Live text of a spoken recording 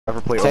Ever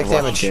play Take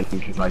Overwatch damage.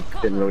 because I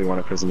didn't really want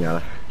to prison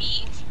Yada.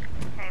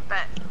 Okay,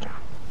 bet.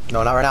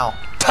 No, not right now.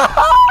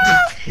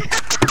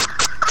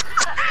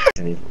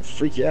 Destiny.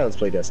 Freak yeah, let's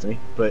play Destiny.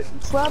 But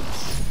Slept.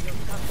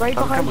 Right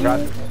behind you.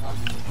 God.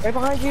 Right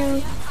behind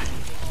you.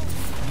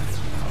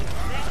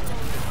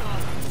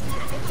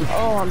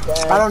 Oh, I'm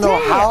dead. I don't know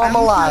Dang how it, I'm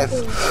alive,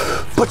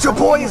 but your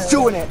boy is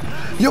doing it.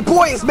 Your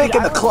boy is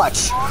making the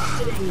clutch.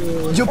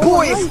 Your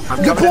boy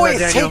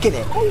is taking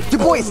it. Your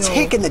boy is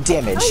taking the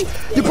damage.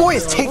 Your boy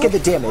is taking the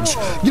damage.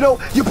 You know,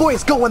 your boy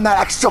is going that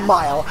extra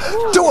mile,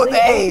 doing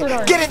the A,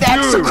 getting the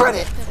extra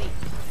credit,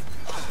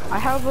 I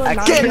have a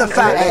getting the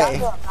fat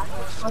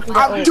A.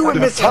 I'm doing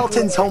Miss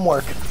Helton's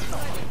homework.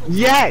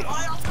 yes,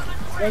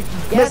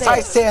 Miss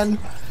Isan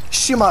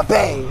Shima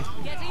Bay.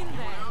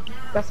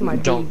 That's my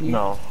don't baby.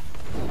 no.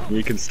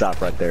 You can stop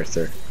right there,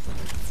 sir.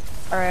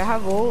 Alright, I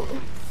have ult.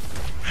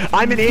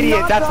 I'm an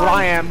idiot. That's what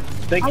I am.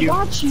 Thank you.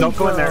 got you, Don't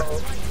go in there.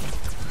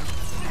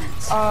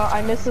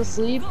 I missed a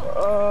sleep.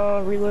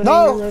 Reloading.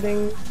 No!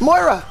 Reloading.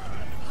 Moira.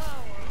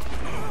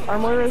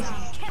 Moira's.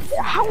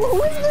 How?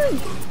 Who is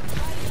it?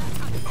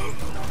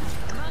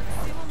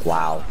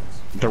 Wow.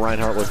 The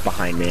Reinhardt was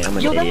behind me. I'm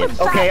an Yo, that idiot.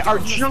 was Okay, fast. our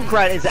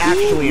Junkrat is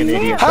actually an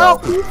idiot.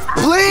 Help! though.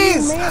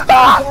 Please! Man,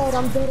 Ah!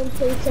 I'm dead. I'm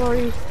so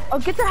sorry. Oh,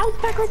 get the health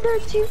pack right there.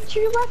 To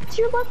your left.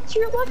 To your left. To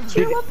your left. To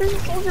your left. There's a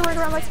soldier right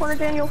around my corner,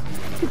 Daniel.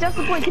 Contest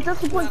the point.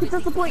 Contest the point.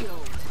 Contest the point.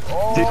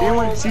 Did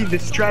anyone see the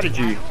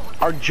strategy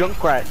our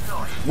Junkrat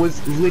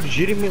was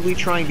legitimately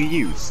trying to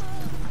use?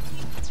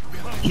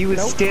 He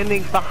was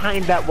standing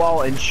behind that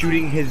wall and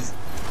shooting his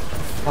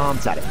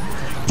bombs at it.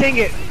 Dang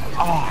it!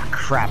 Oh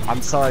crap!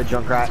 I'm sorry,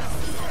 Junkrat.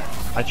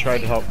 I tried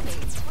to help.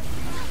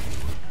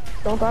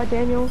 Don't die,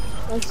 Daniel.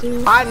 I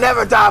see. I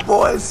never die,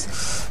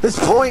 boys. This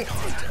point,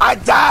 I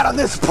died on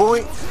this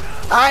point.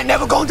 I ain't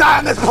never gonna die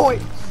on this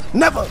point.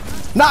 Never.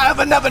 Not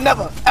ever, never,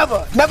 never,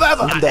 ever, never,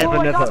 ever. I'm dead.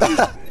 Never,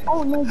 never.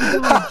 Oh no,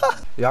 you don't.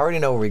 You already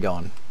know where we're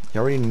going.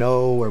 You already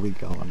know where we're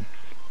going.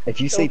 If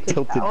you say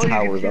tilted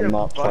towers, I'm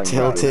not playing.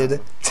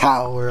 Tilted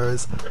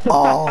towers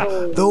all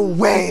the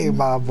way,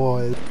 my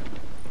boys.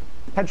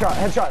 Headshot,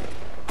 headshot.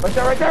 Right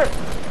there, right there.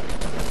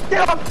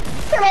 Get him!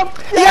 Get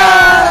him!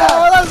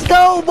 Yeah! Let's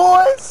go,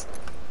 boys!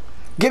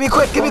 Give me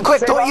quick, give me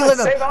quick. Don't you live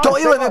him. Don't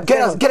you live him.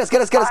 Get us, get us,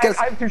 get us, get us, get us.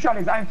 I have two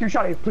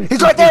shotties, please.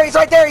 He's right there, he's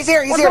right there, he's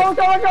here, he's here. Go, go,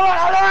 go!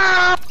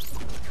 Ah!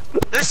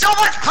 There's so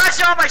much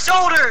pressure on my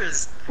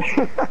shoulders!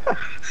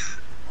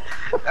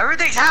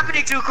 Everything's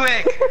happening too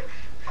quick!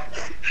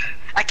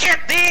 I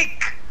can't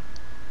think!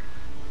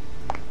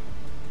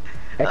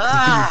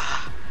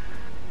 Ah!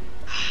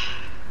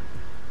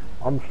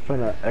 I'm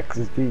finna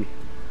XD.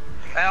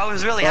 I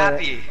was really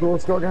happy. Well,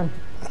 let's go again.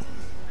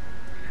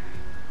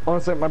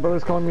 Honestly, my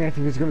brother's calling me. I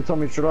think he's gonna tell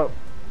me to shut up.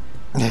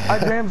 Hi,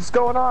 James. What's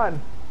going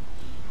on?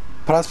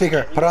 Put on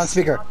speaker, put on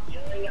speaker.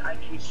 I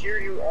can hear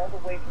you all the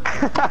way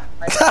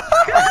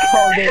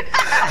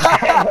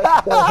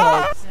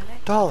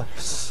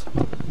Dollars.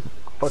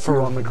 Fuck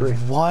you on McCree.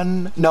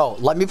 One, no,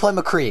 let me play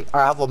McCree, or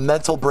I have a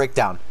mental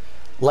breakdown.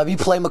 Let me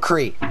play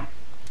McCree.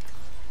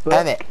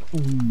 Emmett.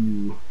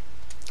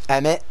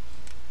 Emmett,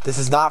 this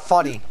is not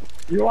funny.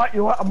 You know what? You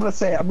know what? I'm gonna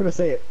say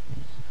it.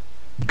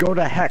 Go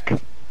to heck.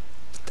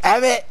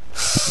 Emmett!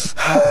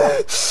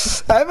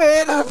 Emmett, let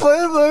me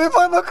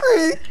play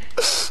McCree.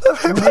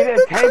 Let me play Need a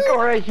McCree. tank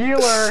or a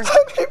healer.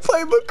 Let me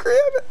play McCree,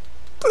 Emmett.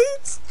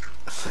 Please.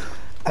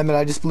 Emmett,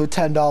 I just blew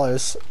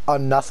 $10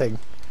 on nothing.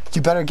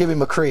 You better give me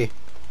McCree.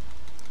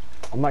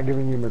 I'm not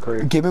giving you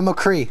McCree. Give me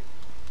McCree.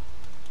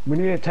 We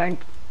need a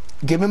tank.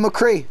 Give me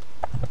McCree.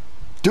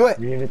 Do it.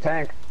 We need a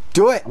tank.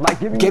 Do it. I'm not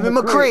giving Give you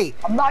me McCree.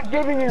 I'm not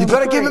giving you You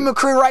better give me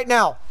McCree right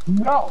now.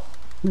 No.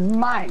 He's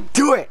mine.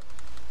 Do it.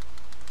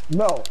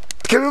 No.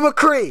 Give me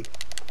McCree.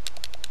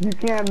 You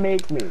can't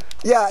make me.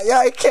 Yeah,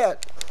 I can't.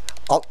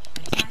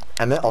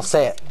 Emmett, I'll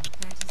say it.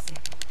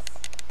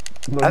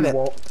 No, Emmett, you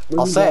won't. No,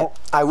 I'll you say won't. it.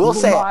 I will You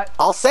say not. it.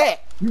 I'll say it.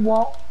 You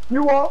won't.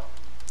 You won't.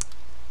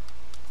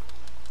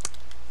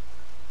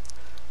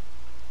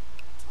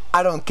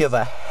 I don't give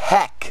a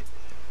heck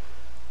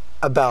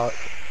about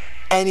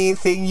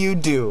anything you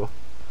do.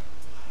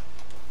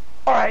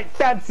 Alright,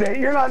 that's it.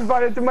 You're not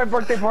invited to my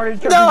birthday party.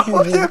 No,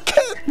 you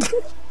can't.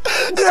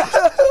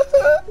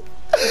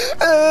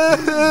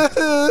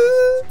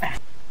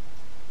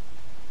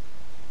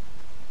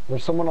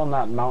 There's someone on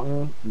that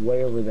mountain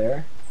way over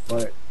there,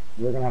 but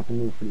we're gonna have to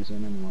move pretty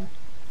soon anyway.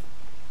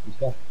 This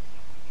guy.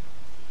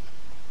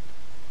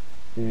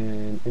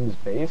 In this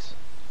base.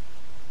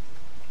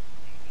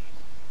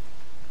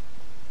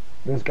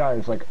 This guy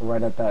is like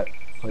right at that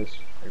place,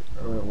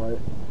 right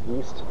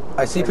east.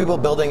 I see people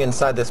building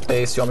inside this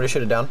base. You want me to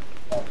shoot it down?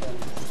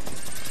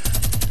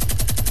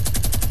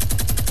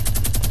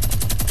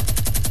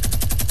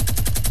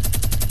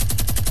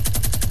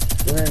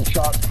 We're getting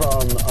shot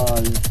from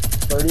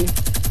 30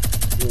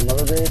 to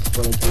another base,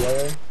 but it's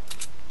away.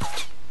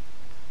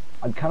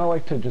 I'd kind of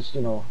like to just,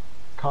 you know,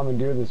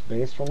 commandeer this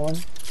base from one,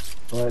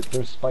 but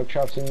there's spike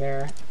traps in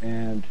there,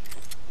 and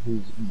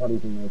his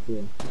buddies in there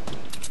too.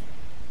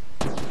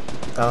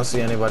 I don't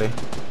see anybody.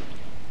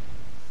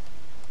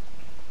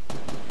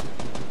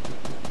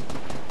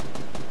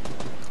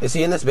 Is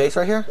he in this base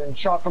right here? Been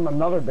shot from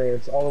another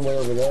base all the way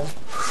over there.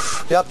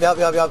 Yep.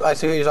 I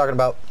see who you're talking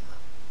about.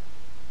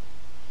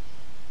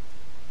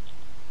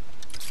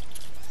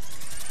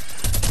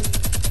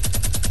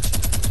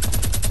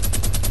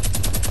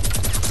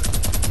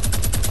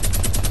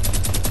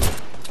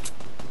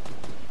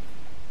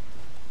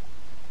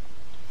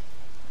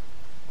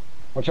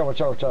 Watch out,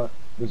 watch out, watch out.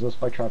 There's a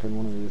spike trap in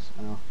one of these.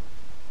 I know.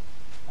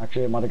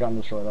 Actually, it might have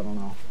gotten destroyed, I don't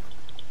know.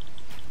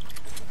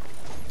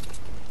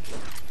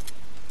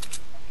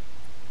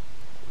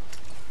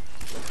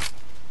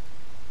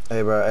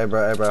 Hey bro. Do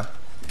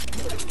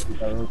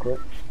that real quick.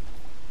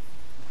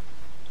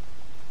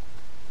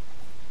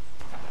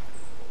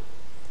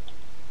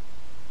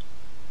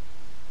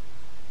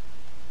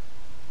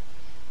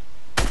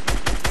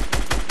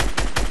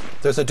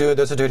 There's a dude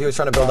he was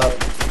trying to build up.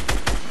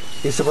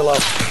 He's super low.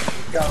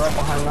 Got right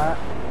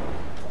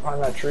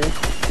behind that tree.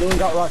 You even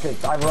got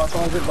rockets. I have rocket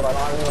launchers, but I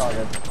don't have any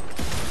rockets.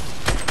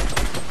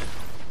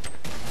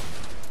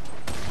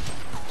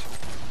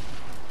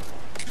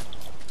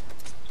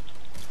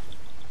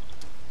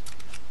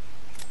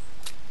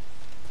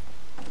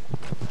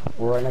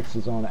 We're right next to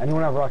the zone.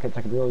 Anyone have rockets?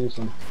 I could really use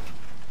some.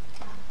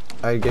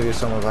 I'd give you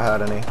some if I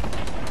had any.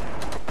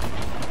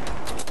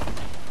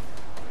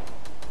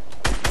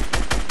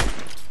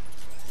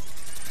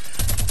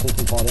 Take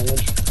some fall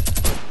damage.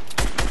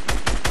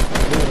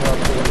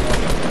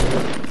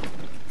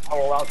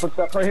 Oh wow,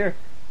 footstep right here.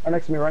 Right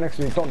next to me, right next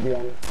to me. Don't be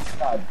on it.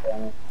 God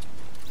damn it.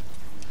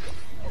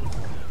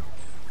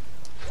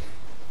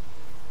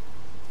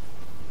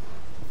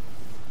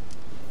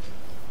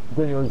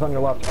 Daniel, he's on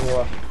your left, I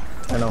know.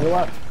 On your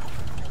left.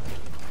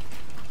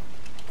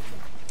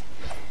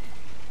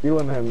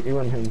 Elim him,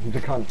 he's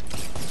a cunt.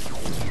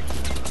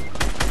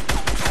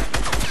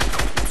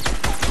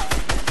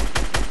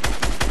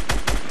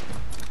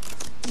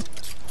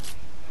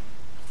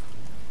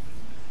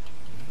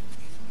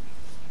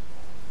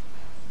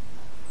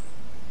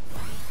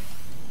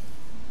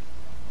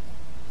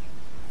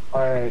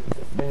 Alright,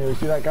 Daniel, you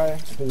see that guy? I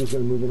think he's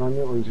gonna move in on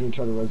you, or he's gonna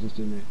try to resist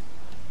me.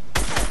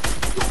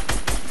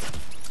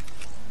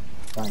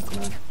 Thanks,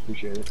 man.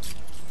 Appreciate it.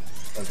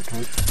 That's a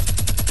cunt.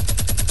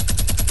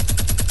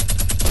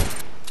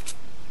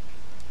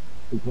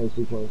 Too close,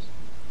 too close.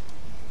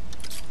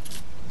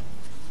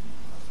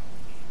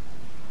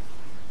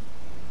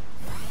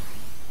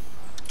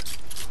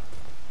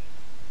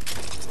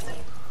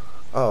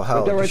 Oh hell,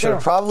 Right there, you right should have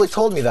there. probably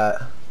told me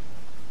that.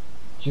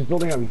 He's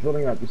building up, you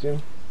see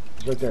him?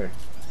 He's right there.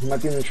 He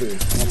might be in the tree.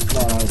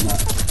 No, he's not.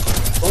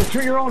 Don't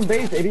shoot your own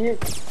base, idiot!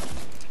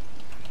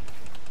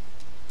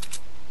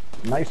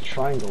 Nice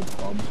triangle,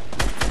 bub.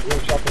 You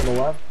have a shot from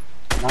the left?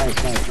 Nice.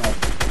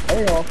 There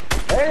you go.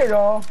 There you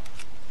go!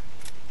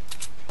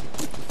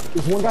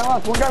 There's one guy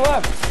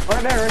left!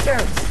 Right there!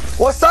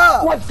 What's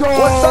up? Let's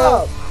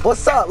go!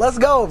 What's up? Let's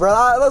go,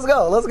 bro. Let's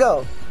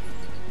go.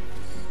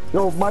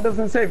 No, mine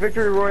doesn't say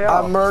Victory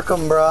Royale. I murk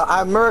him,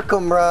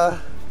 bro.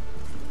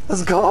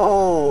 Let's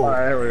go.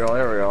 Alright, here we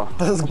go.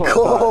 Let's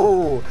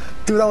go.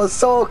 Dude, that was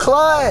so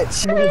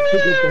clutch.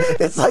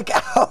 It's like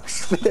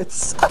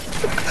Auschwitz.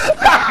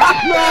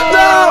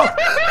 No!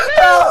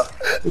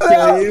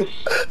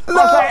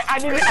 I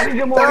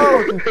need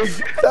more.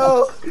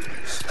 No!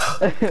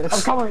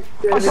 I'm coming.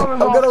 I'm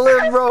gonna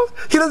live, bro.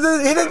 He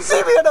didn't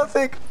see me, I don't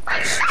think.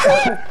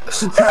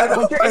 What's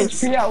your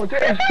HP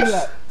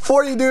at?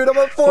 40, dude. I'm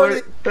at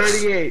 40.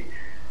 38.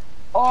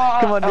 Oh,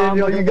 Come on,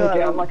 Daniel, you got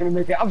it. I'm not gonna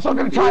make it. I'm still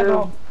gonna try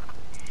though.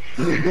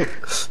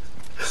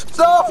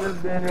 No!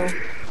 Daniel.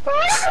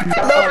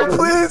 No,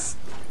 please!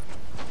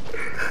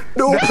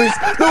 No, please!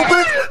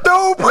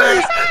 No,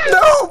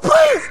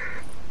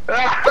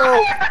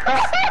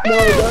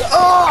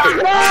 oh!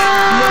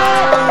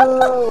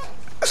 No!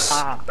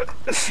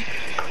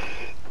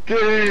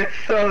 Dude, it's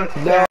so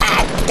No!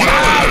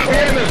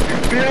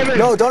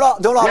 No, don't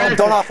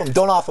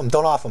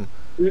off him.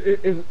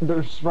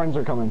 Their friends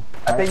are coming.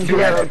 I think you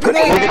have a Good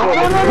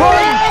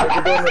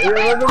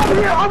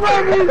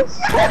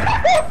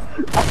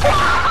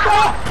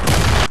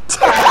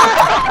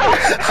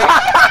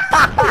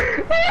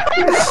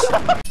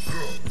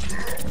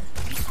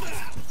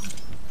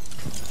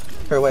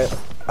Here, wait.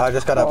 I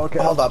just gotta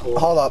hold up.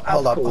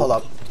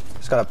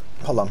 Just gotta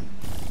hold on.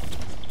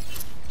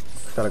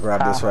 Just gotta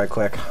grab this right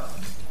quick.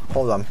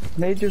 Hold on.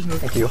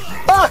 Thank you.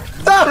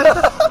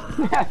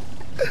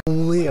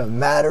 Only a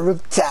matter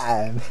of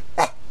time.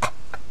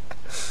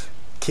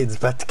 Kid's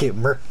about to get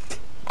murked.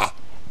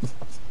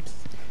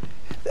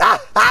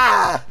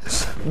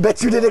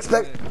 Bet you didn't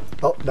expect.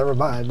 Oh, never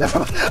mind.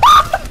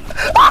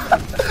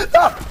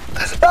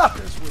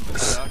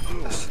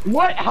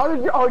 What? How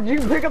did you? Oh,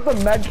 did you pick up the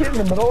med kit in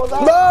the middle of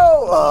that?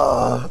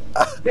 No!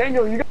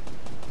 Daniel, you got.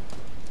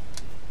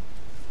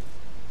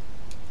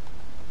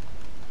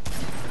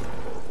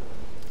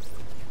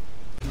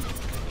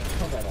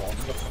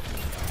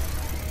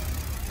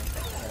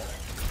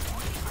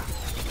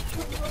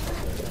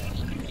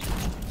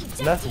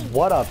 That's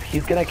what up.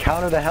 He's gonna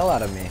counter the hell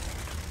out of me.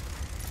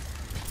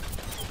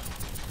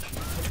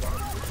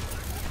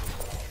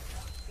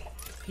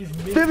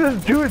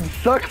 This dude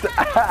sucks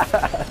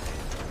ass.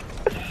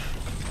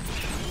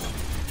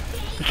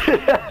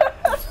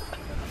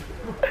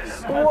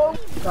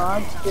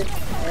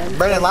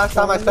 Brandon, last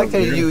time I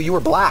spectated you, you were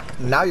black.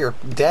 Now you're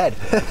dead.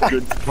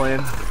 Good plan.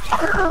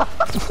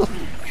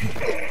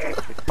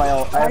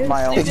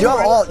 If you have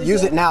alt,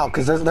 use it now,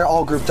 because they're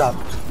all grouped up.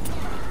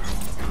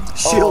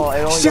 Shield,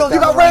 Oh, Shield, you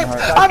got raped!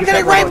 I'm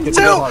getting raped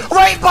too!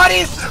 Rape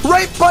buddies!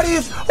 Rape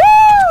buddies!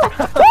 Woo!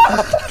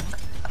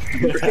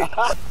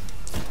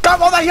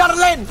 Come on,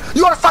 Yarlin!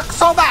 You are fucked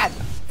so bad!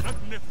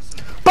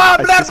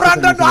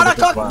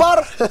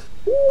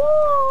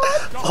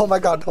 Oh my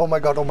god, oh my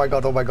god, oh my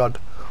god, oh my god.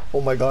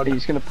 Oh my god.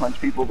 He's gonna punch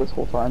people this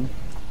whole time.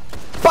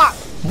 Bop!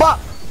 Bop!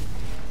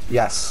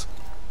 Yes.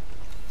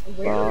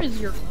 Where is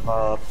your...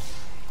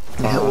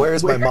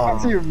 Where's my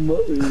mom? Your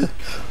mother.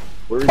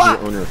 Where's Bop!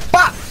 your owner?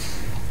 Bop!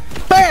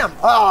 Bam!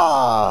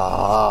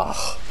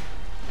 Ah!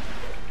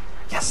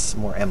 Yes,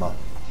 more ammo.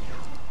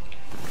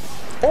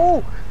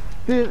 Oh!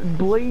 The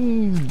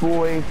Blaze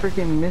boy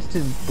freaking missed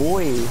his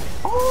boy.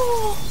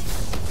 Oh!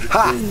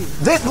 Ha!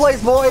 This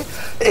Blaze boy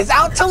is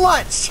out to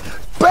lunch!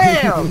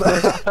 Bam!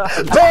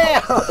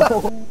 Bam!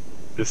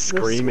 The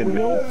screaming.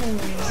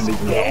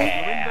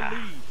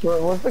 Yeah!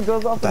 Once it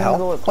goes off What the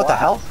hell? What the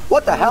hell?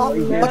 What the hell?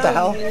 What the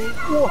hell?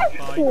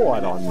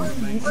 What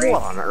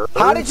on earth?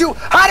 How did you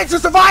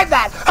survive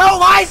that? How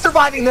am I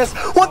surviving this?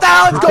 What the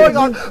hell is going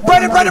on?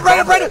 Brendan! No,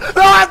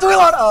 I have to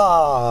reload!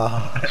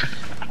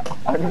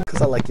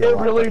 Because I like you a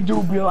lot. It really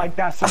do be like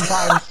that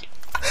sometimes.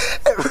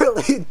 It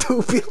really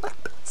do be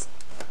like this.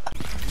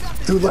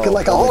 Dude looking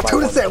like a whole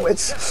tuna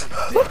sandwich.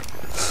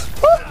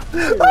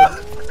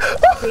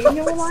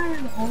 Daniel and I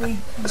are the only...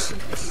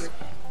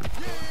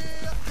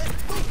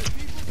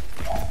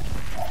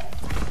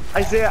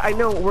 Isaiah, I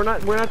know we're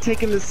not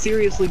taking this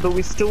seriously, but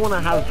we still want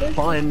to have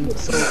fun.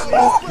 So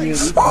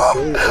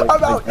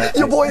I'm out.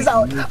 Your boy's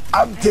out.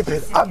 I'm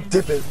dipping. I'm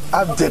dipping.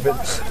 I'm dipping.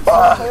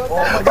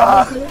 Oh my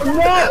god.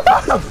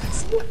 No.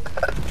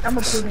 I'm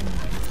a pudding.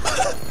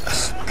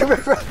 Come here,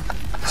 bro.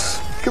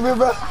 Come here,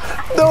 bro.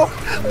 No.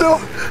 No.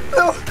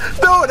 No.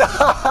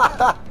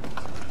 No.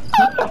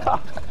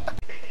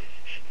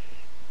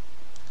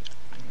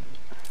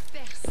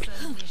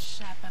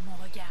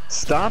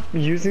 stop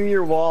using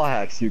your wall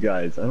hacks, you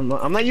guys. I'm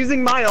not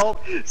using my ult,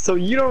 so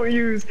you don't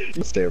use.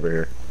 Stay over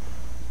here.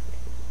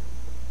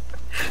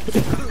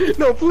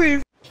 No,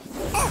 please.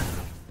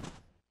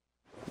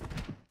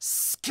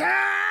 Skadoosh.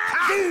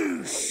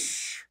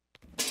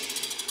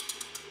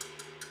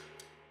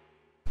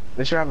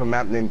 They should have a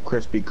map named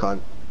Crispy Cunt.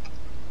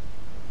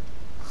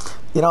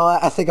 You know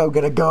what? I think I'm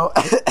gonna go.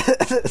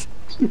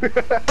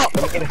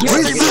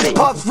 Resist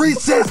puffs!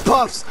 Resist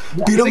puffs!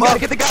 Beat him up!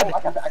 Get the gun!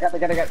 I got the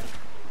gun.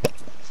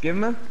 Give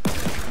him a.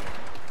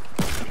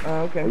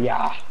 Okay.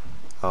 Yeah.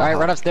 Oh, alright,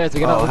 run upstairs. We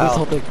gotta open this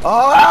whole thing.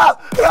 Oh,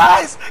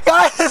 guys!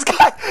 Guys!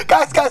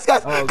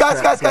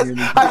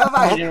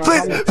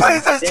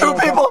 Please, there's two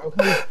people!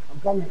 I'm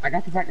coming. I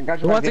got the pack. I got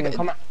Who your wants pack. to-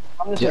 Come on.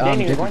 Come this Yeah, way,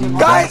 Danny. Jacob,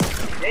 Guys!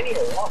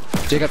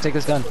 Jacob, take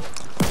this gun.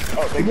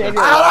 I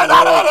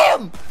don't hit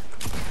him!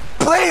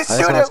 Please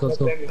shoot Let's him!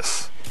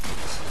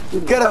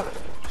 go. Get him!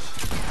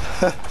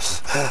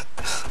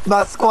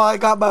 My squad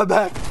got my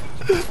back.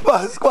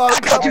 My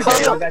squad got my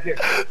back.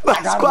 My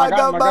squad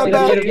got my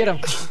back. Get him.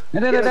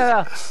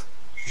 No.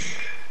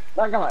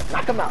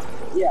 Knock him out.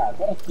 Yeah.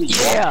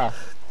 Yeah.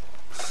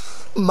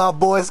 My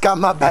boys got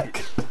my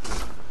back.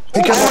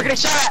 We're gonna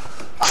shot.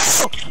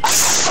 Oh!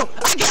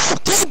 I got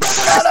him!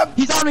 Got him!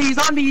 He's on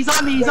me,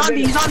 On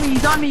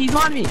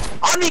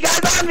me,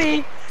 guys, on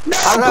me! No!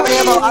 I don't have any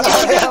ammo. I don't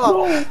have any ammo.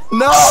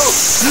 No!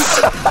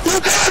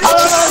 I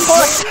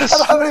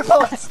don't have any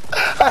bullets.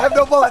 I have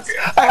no bullets.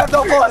 I have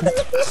no bullets.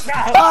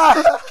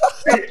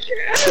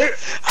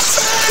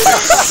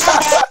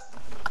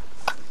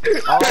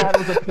 All I had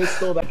was a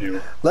pistol that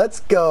you. Let's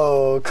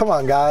go. Come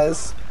on,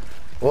 guys.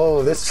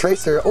 Whoa, this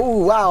tracer.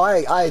 Oh, wow.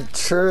 I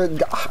sure.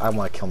 I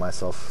want to kill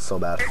myself so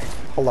bad.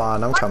 Hold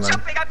on, I'm coming.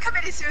 I'm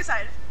committing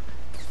suicide.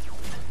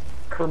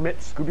 Kermit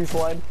Scooby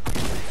Slide.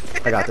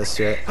 I got this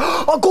shit.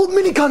 Oh, gold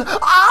minigun!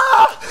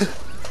 Ah!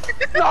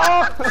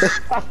 No!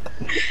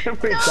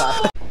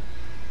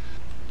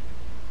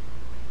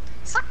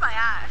 Suck my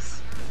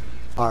ass.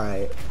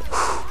 Alright.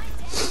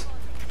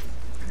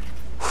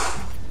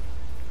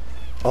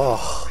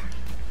 Oh.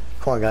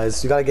 Come on,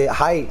 guys. You gotta get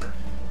hype.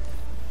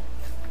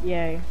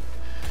 Yay.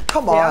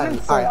 Come Yeah, on. I'm in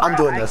Alright, I'm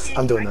doing I this. can't-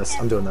 I'm doing this.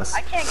 I'm doing this.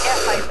 I can't get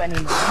hype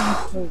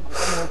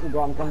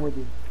anymore. I'm with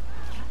you.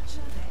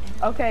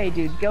 Okay,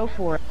 dude, go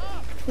for it.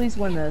 Please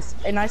win this.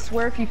 And I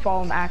swear if you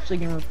fall, I'm actually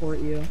gonna report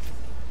you.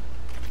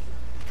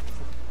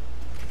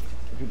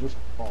 If you just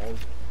falls.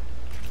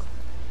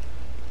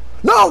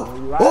 No!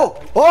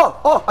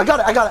 Oh! I got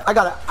it.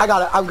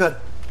 I'm good.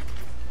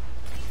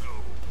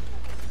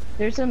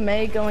 There's a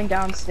May going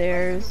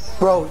downstairs.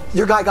 Bro,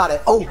 your guy got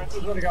it. Oh!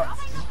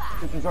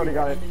 He's already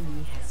got it.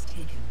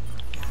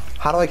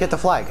 How do I get the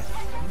flag?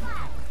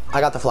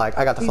 I got the flag.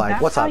 Dude,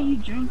 that's What's how up? you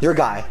jump. Your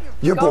guy.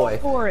 Your Go boy.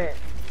 for it.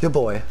 Your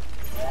boy.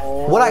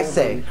 What I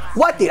say?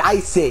 What did I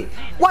say?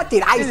 What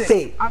did I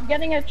say? I'm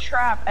getting a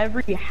trap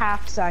every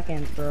half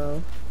second,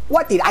 bro.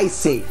 What did I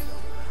say?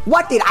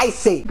 What did I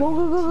say? Go,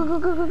 go, go, go,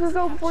 go, go, go,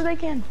 go before they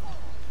can.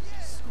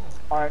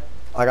 Alright.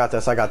 I got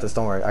this,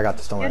 don't worry, I got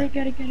this, don't worry.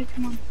 Get it,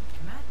 come on.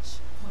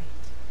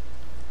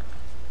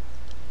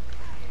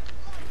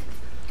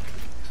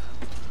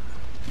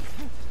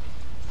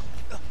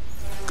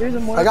 There's a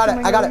more. I got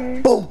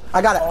it, boom!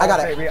 I got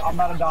it. Baby, I'm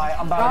about to die,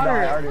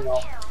 I already know.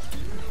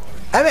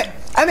 Emmett!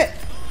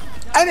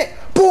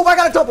 Boom, I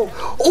got a double!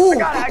 Ooh!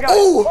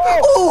 Ooh!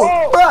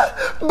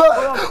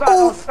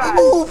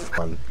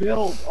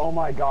 Build! Oh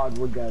my god,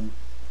 we're dead.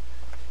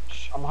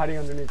 Shh, I'm hiding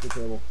underneath the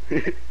table.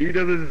 He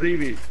doesn't see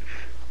me.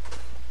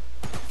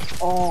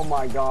 Oh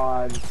my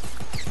god.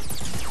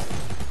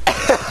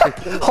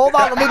 Hold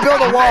on, let me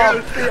build a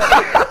wall!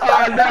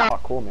 Oh no! Oh,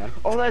 cool, man.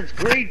 Oh, that's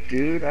great,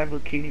 dude. I have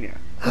leukemia.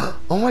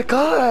 Oh my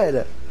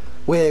god!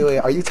 Wait,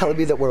 are you telling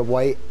me that we're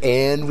white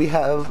and we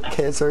have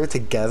cancer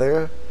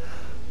together?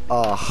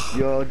 Oh.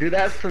 Yo, dude,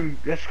 that's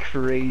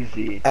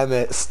crazy.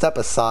 Emmett, step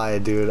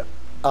aside, dude.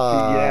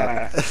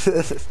 Yeah.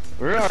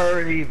 We're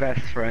already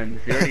best friends.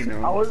 You already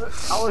know. I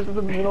was in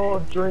the middle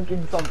of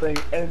drinking something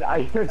and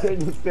I heard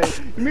Daniel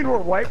say, "You mean we're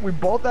white? We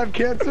both have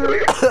cancer?"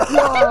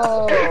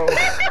 Whoa!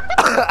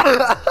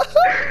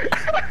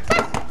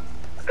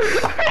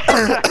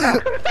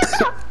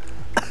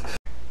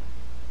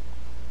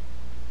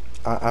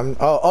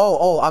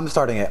 I'm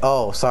starting it.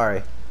 Oh,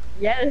 sorry.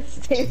 Yes,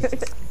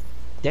 dude.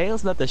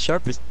 Dale's not the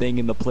sharpest thing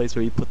in the place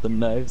where you put the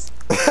knives.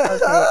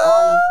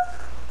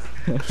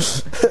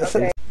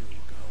 Okay.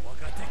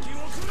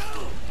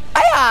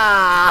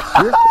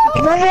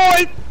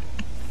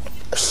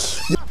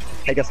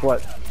 Hey, guess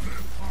what?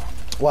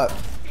 What?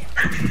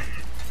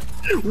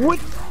 What?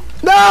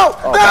 No!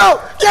 Oh,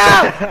 no!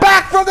 Yeah!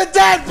 Back from the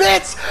dead,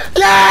 bitch!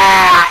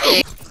 Yeah!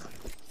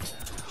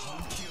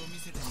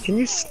 Can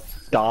you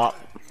stop?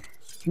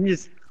 Can you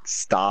just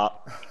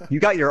stop? You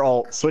got your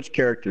ult. Switch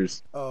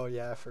characters. Oh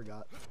yeah, I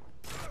forgot.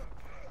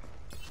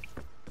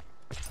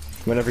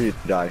 Whenever you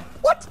die.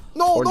 What?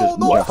 No, Or no, just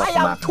no! jump off I the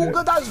am map. too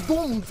good at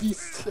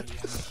zombies.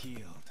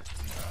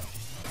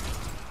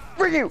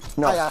 For you!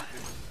 No.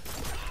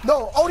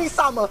 No, only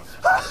summer.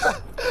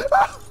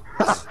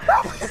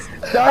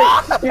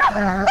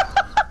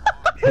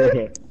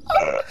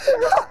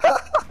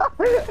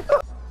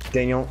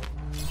 Daniel,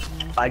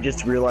 I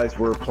just realized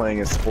we're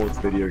playing a sports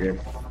video game.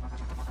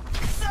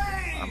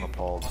 I'm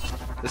appalled.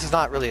 This is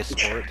not really a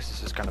sport. This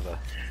is just kind of a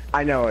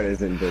I know it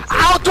isn't, but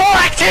outdoor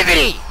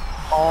activity.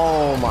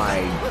 oh my!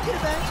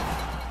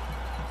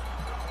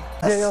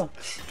 Daniel,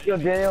 yo,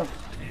 Daniel.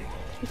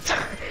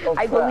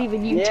 I believe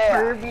in you,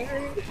 Yeah.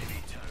 Turby.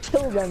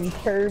 Kill them,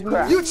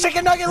 Turby. You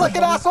chicken nugget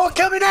looking asshole,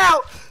 kill me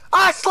now!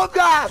 I slipped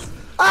ass!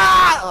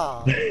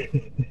 Ah!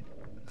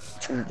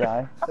 You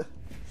die.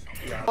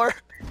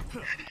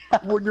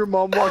 When your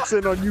mom walks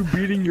in on you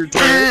beating your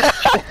tail.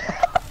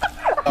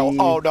 Oh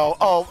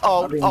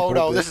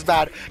no, this is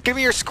bad. Give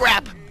me your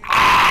scrap.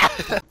 Ah!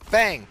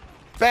 Bang,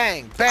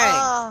 bang,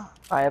 bang.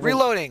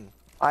 Reloading.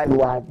 I'm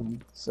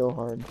lagging so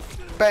hard.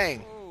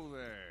 Bang.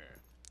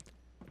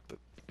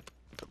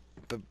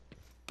 Bang,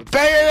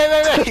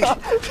 bang,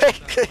 bang,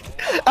 bang.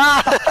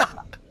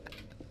 Ah!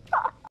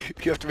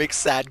 You have to make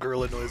sad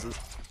gorilla noises.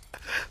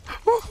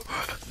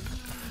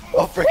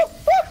 Oh, frick.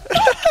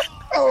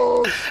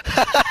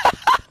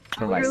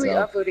 For Really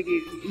myself. uploading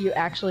you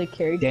actually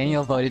carried.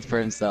 Daniel voted for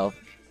himself.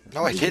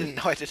 No, I didn't.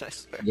 No, I didn't. I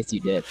swear. Yes, you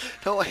did.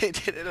 No, I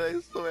didn't. I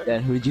swear.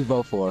 Then who'd you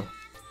vote for?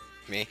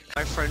 Me.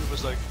 My friend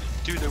was like,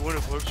 dude, they want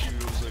to vote you.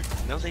 I was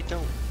like, no, they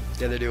don't.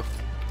 Yeah, they do.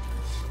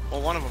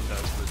 Well, one of them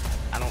does, but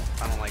I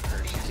don't like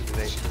her. She's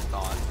a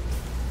thought.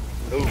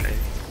 Okay.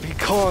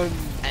 Because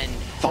And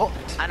thought.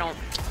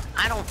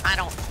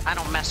 I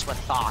don't mess with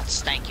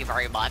thoughts. Thank you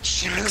very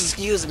much.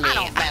 Excuse me. I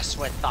don't mess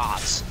with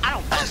thoughts. I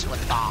don't mess with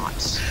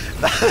thoughts.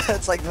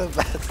 That's like the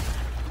best.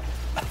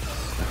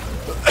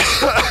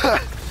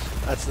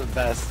 That's the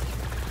best.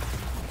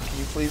 Can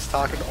you please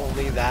talk in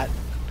only that?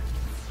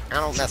 I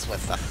don't mess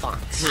with the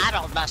thoughts. I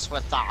don't mess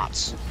with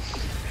thoughts.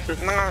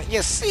 No,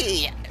 you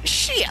see,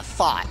 she a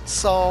thought,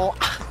 so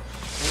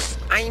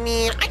I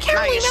mean, I can't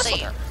No, really you mess see,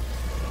 with her.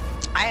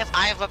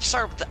 I have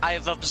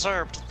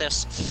observed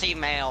this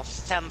female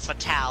femme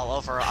fatale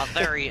over a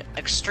very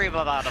extreme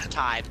amount of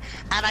time,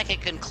 and I can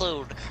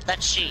conclude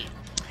that she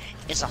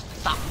is a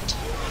thought.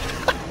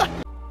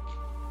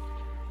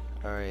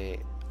 Alright,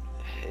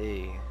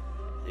 hey,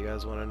 you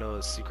guys want to know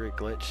a secret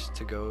glitch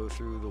to go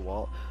through the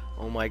wall?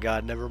 Oh my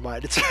god, never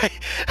mind, it's right.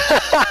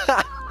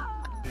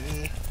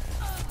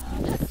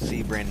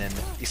 See, Brandon,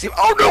 you see,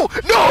 oh no,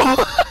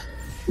 no!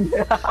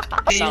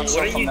 Sounds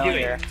so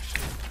familiar.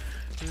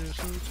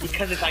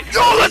 Because it's like,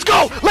 No, let's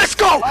go! Let's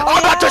go! I'm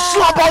about to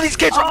slump all these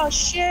kids! oh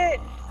shit!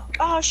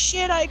 Oh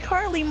shit,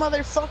 iCarly,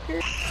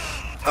 motherfucker!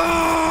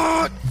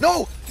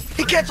 No!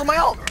 He canceled my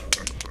ult!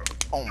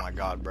 Oh my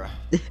god, bro.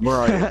 Where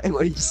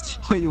are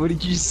you? what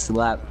did you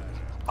slap?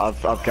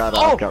 I've got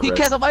Oh, red. he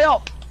canceled my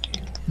ult!